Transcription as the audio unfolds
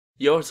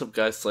Yo, what's up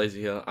guys,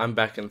 Slayyzie here. I'm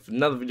back in for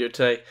another video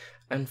today,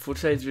 and for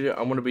today's video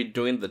I'm going to be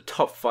doing the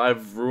top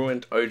 5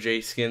 ruined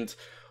OG skins,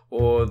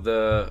 or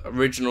the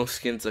original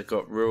skins that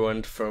got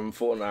ruined from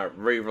Fortnite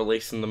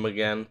re-releasing them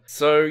again.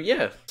 So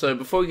yeah,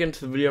 before we get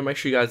into the video, make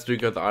sure you guys do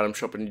go to the item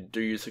shop and you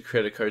do use the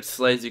creator code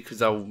Slayyzie, because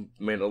that will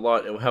mean a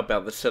lot. It will help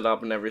out the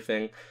setup and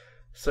everything.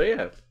 So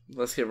yeah,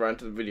 let's get right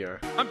into the video.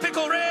 I'm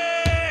Pickle Rick!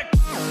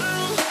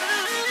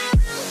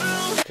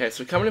 Okay,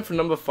 so coming in for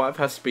number 5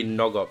 has to be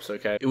Nogops,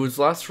 okay? It was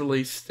last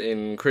released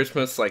in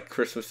Christmas, like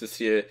Christmas this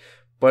year,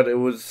 but it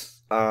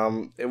was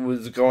going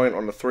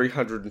on a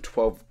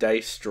 312-day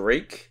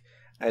streak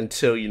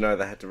until, you know,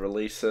 they had to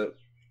release it,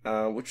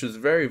 which was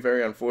very,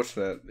 very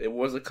unfortunate. It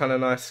was a kind of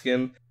nice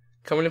skin.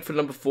 Coming in for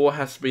number 4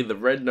 has to be the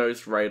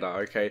Red-Nosed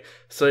Radar, okay?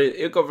 So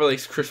it got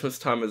released Christmas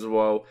time as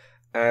well,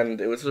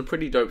 and it was a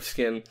pretty dope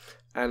skin,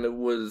 and it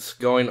was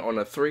going on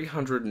a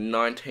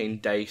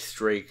 319-day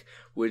streak,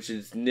 which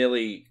is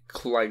nearly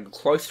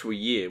close to a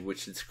year,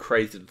 which is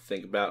crazy to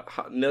think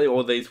about. Nearly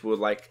all these were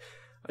like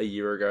a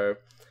year ago.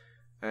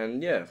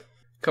 And yeah.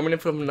 Coming in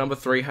from number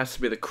 3 has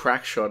to be the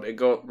Crack Shot. It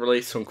got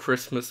released on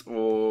Christmas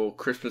or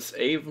Christmas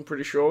Eve, I'm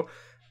pretty sure.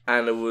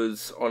 And it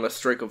was on a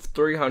streak of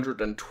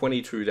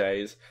 322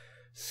 days.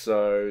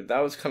 So that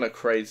was kind of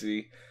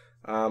crazy.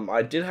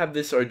 I did have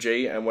this OG,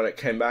 and when it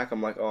came back,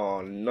 I'm like,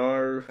 oh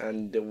no.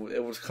 And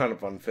it was kind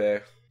of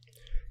unfair.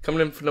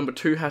 Coming in for number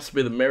 2 has to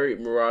be the Merry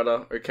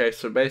Marauder. Okay,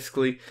 so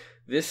basically,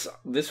 this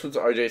was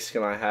the OG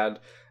skin I had,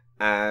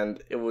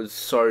 and it was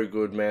so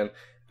good, man.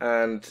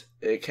 And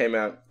it came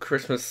out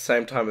Christmas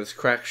same time as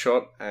Crack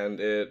Shot, and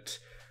it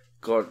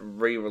got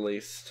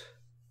re-released.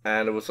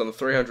 And it was on the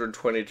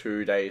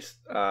 322 days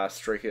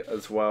streak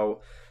as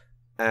well.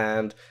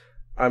 And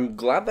I'm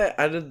glad they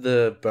added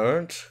the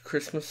burnt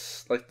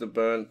Christmas, like the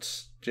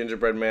burnt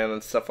gingerbread man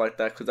and stuff like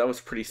that, because that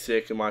was pretty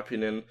sick in my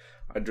opinion.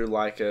 I do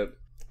like it.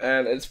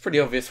 And it's pretty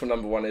obvious what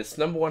number 1 is.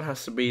 Number 1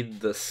 has to be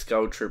the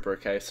Skull Trooper,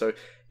 okay? So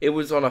it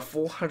was on a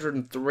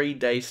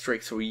 403-day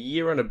streak, so a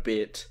year and a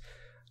bit.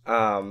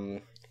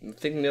 I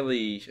think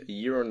nearly a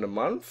year and a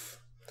month.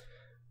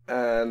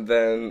 And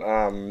then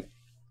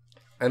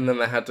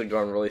they had to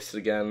go and release it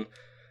again.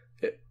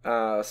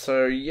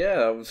 So yeah,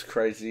 that was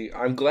crazy.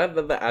 I'm glad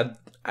that they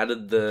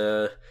added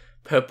the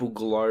purple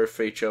glow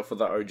feature for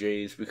the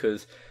OGs,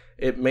 because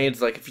it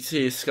means, like, if you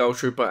see a Skull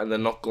Trooper and they're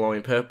not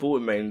glowing purple,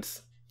 it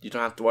means you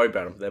don't have to worry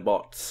about them. They're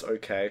bots,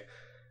 okay?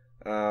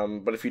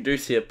 But if you do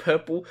see a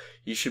purple,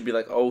 you should be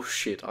like, oh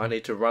shit, I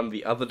need to run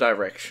the other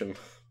direction.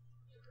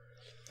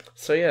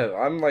 So yeah,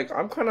 I'm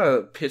kind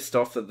of pissed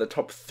off that the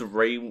top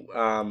 3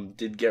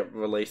 did get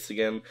released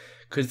again,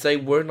 because they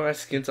were nice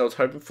skins. I was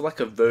hoping for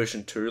like a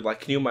version 2. Like,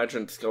 can you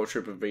imagine Skull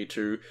Trooper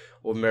V2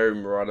 or Merry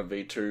Marauder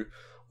V2,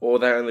 or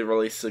they only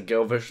released a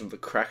girl version of the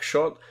Crack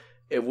Shot?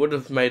 It would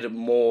have made it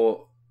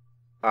more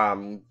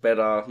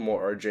better,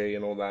 more OG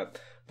and all that.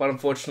 But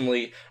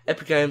unfortunately,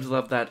 Epic Games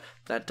love that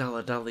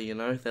dollar, you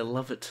know? They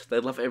love it. They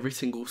love every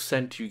single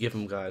cent you give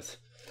them, guys.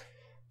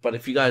 But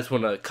if you guys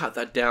want to cut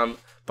that down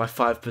by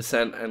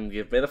 5% and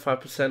give me the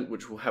 5%,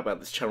 which will help out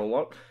this channel a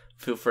lot,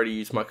 feel free to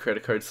use my creator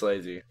code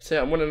Slayyzie. So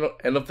yeah, I'm going to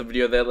end off the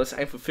video there. Let's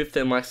aim for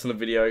 15 likes on the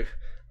video.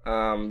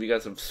 You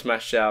guys have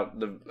smashed out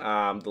the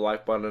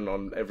like button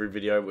on every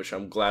video, which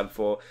I'm glad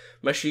for.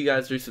 Make sure you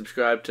guys do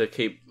subscribe to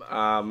keep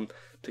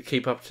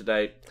up to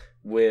date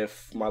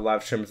with my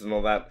live streams and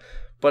all that.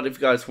 But if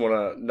you guys want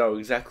to know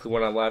exactly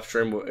when I live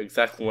stream or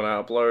exactly when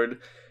I upload,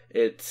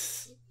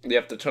 you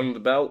have to turn on the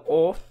bell,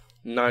 or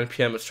 9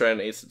 PM Australian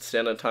Eastern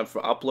Standard Time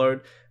for upload,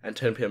 and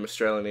 10 PM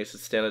Australian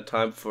Eastern Standard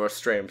Time for a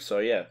stream. So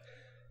yeah,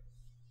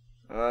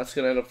 that's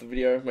going to end off the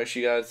video. Make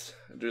sure you guys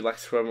do like,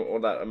 subscribe, all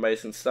that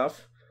amazing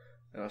stuff.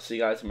 And I'll see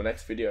you guys in my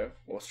next video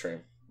or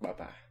stream. Bye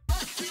bye.